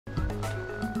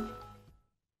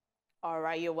All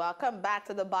right, you're welcome back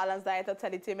to the Balanced Diet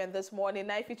Entertainment this morning.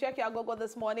 Now, if you check your Google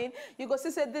this morning, you go see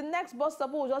say the next bus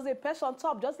stop will just a perch on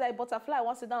top, just like butterfly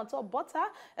wants to down on top butter.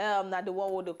 Now the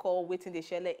one what they call waiting the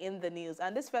shell in the news.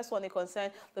 And this first one, it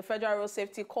concerns the Federal Road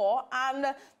Safety Corps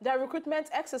and their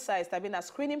recruitment exercise. That been a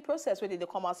screening process where they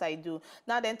come outside do.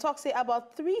 Now then talk say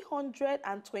about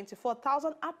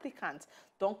 324,000 applicants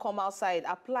don't come outside,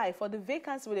 apply for the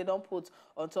vacancy where they don't put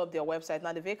on top of their website.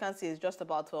 Now the vacancy is just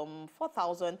about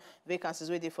 4,000 vacancies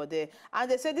ready for there.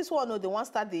 And they say this one, they want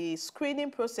to start the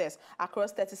screening process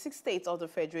across 36 states of the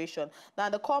Federation. Now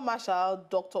the Corps Marshal,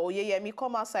 Dr. Oyeyemi,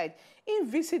 come outside. He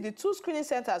visit the 2 screening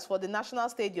centers for the National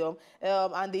Stadium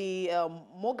and the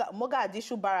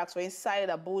Mogadishu Barracks for inside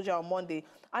Abuja on Monday.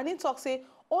 And he talk say,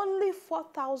 only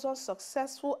 4,000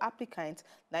 successful applicants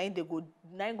now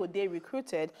they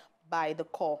recruited by the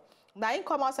Corps. Now, in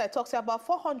come outside talks about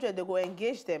 400 they go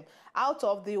engage them out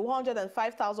of the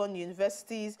 105,000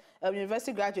 university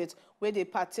graduates where they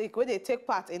take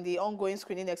part in the ongoing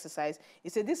screening exercise. He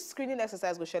said this screening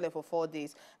exercise will share for 4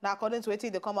 days. Now, according to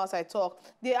waiting, they come outside talk.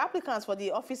 The applicants for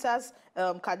the officers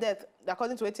cadet,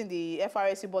 according to waiting, the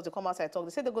Frsc board they come outside talk.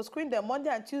 They said they go screen them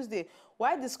Monday and Tuesday,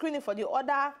 while the screening for the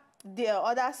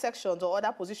other sections or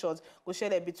other positions go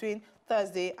share between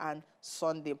Thursday and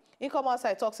Sunday. In come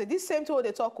outside talk say this same tool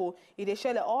they talk they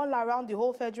share all around the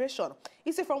whole federation.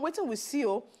 He say from waiting we see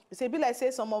he say be like say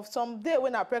some day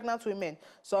when are pregnant women,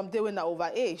 some day when are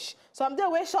overage, some day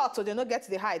when short so they don't get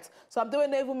the height, some day when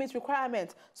they even meet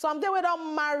requirements, some day when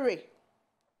don't marry.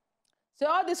 So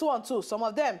all this one too, some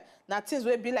of them, now things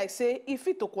will be like say, if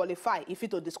it to qualify, if it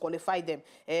to disqualify them,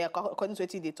 according to what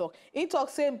they talk. He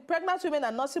talk saying pregnant women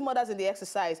and nursing mothers in the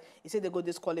exercise, he said they go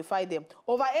disqualify them.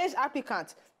 Overage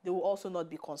applicants, they will also not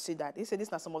be considered. He said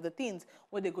these are some of the things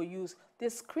where they go use, they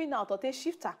screen out or they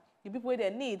shifter the people where they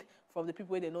need from the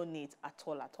people where they don't need at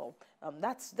all.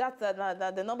 That's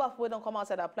the number of people who don't come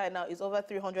outside apply now is over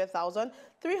 300,000,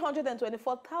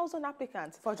 324,000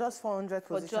 applicants. For just 400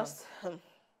 positions.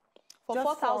 For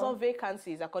 4,000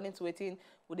 vacancies, according to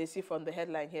what they see from the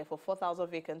headline here, for 4,000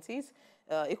 vacancies,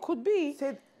 it could be.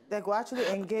 So they go actually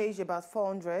engage about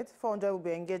 400. 400 will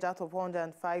be engaged out of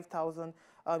 105,000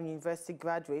 university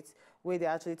graduates where they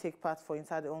actually take part for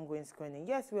inside the ongoing screening.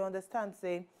 Yes, we understand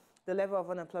saying the level of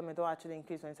unemployment will actually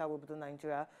increase inside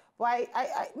Nigeria. But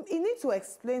you need to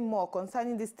explain more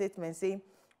concerning this statement saying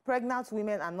pregnant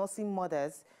women and nursing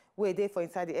mothers where they for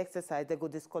inside the exercise, they go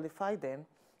disqualify them,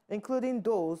 including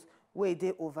those where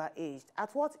they overaged.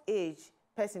 At what age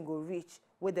person go reach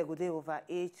where they go they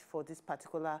overage for this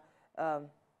particular for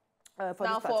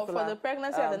the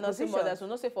pregnancy and the nursing mothers, we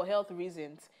not say for health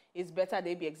reasons, it's better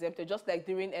they be exempted. Just like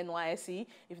during NYSC,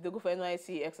 if they go for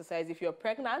NYSC exercise, if you're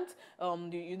pregnant,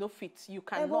 you know fit, you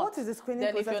cannot. But what is the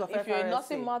screening process if you're a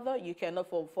nursing mother, you cannot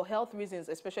for health reasons,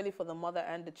 especially for the mother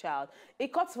and the child.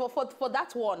 It cuts for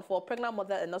that one, for pregnant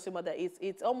mother and nursing mother,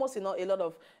 it's almost a lot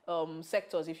of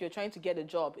sectors. If you're trying to get a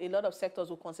job, a lot of sectors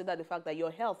will consider the fact that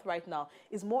your health right now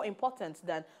is more important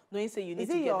than knowing say you need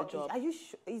to get the job.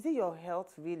 Is it your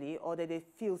health really, or that they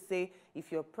feel say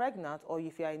if you're pregnant or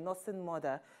if you're a nursing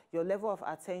mother, your level of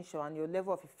attention and your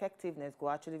level of effectiveness go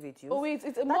actually reduce? Oh, it's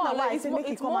more or less.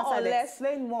 It's more or less.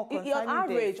 Explain more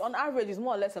on average, it's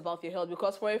more or less about your health,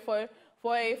 because for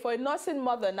a nursing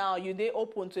mother now, they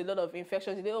open to a lot of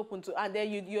infections. They open to, and then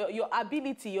your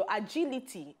ability, your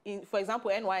agility in, for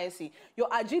example, NYSC, your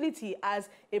agility as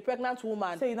a pregnant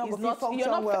woman so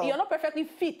you're not perfectly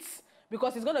fit.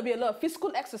 Because it's going to be a lot of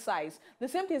physical exercise. The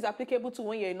same thing is applicable to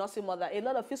when you're a nursing mother. A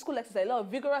lot of physical exercise, a lot of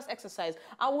vigorous exercise.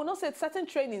 And we'll not say certain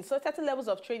training, so certain levels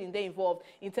of training they involved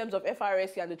in terms of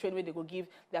Frsc and the training they go give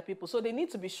their people. So they need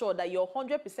to be sure that you're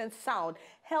 100% sound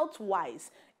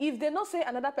health-wise. If they not say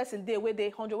another person there where they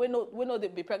 100, we know they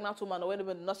be pregnant woman or when they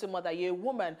be a nursing mother, you're a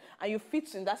woman and you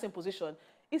fit in that same position,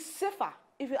 it's safer.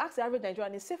 If you ask the average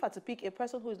Nigerian, it's safer to pick a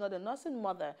person who is not a nursing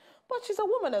mother, but she's a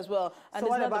woman as well. And so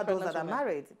what about those that are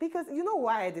married? Because you know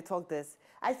why they talk this?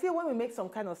 I feel when we make some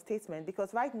kind of statement,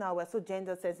 because right now we're so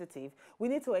gender sensitive, we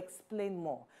need to explain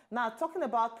more. Now, talking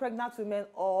about pregnant women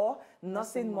or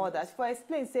nursing mothers, if I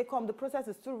explain, say, the process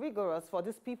is too rigorous for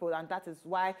these people, and that is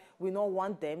why we don't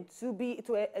want them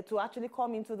to actually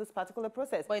come into this particular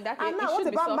process. But in that case, and now, what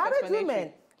about married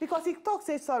women? Because he talks,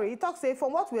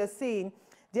 from what we're seeing,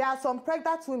 there are some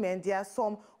pregnant women, there are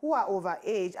some who are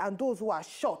overage and those who are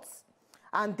short,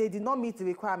 and they did not meet the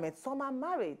requirements. Some are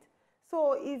married.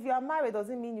 So if you are married,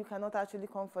 doesn't mean you cannot actually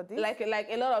come for this. Like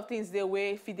a lot of things, the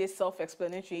way feed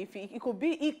self-explanatory.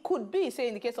 It could be, say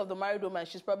in the case of the married woman,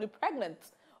 she's probably pregnant.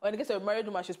 Or in the case of a married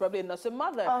woman, she's probably a nursing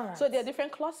mother. Right. So there are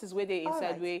different clauses where they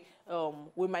inside where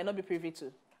we might not be privy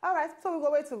to. All right, so we'll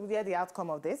go wait to hear the outcome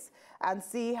of this and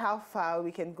see how far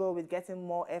we can go with getting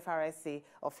more FRSC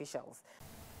officials.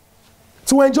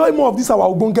 To enjoy more of these our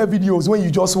Ogbonge videos when you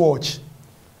just watch,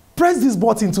 press this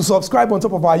button to subscribe on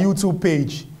top of our YouTube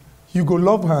page. You go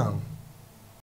love am.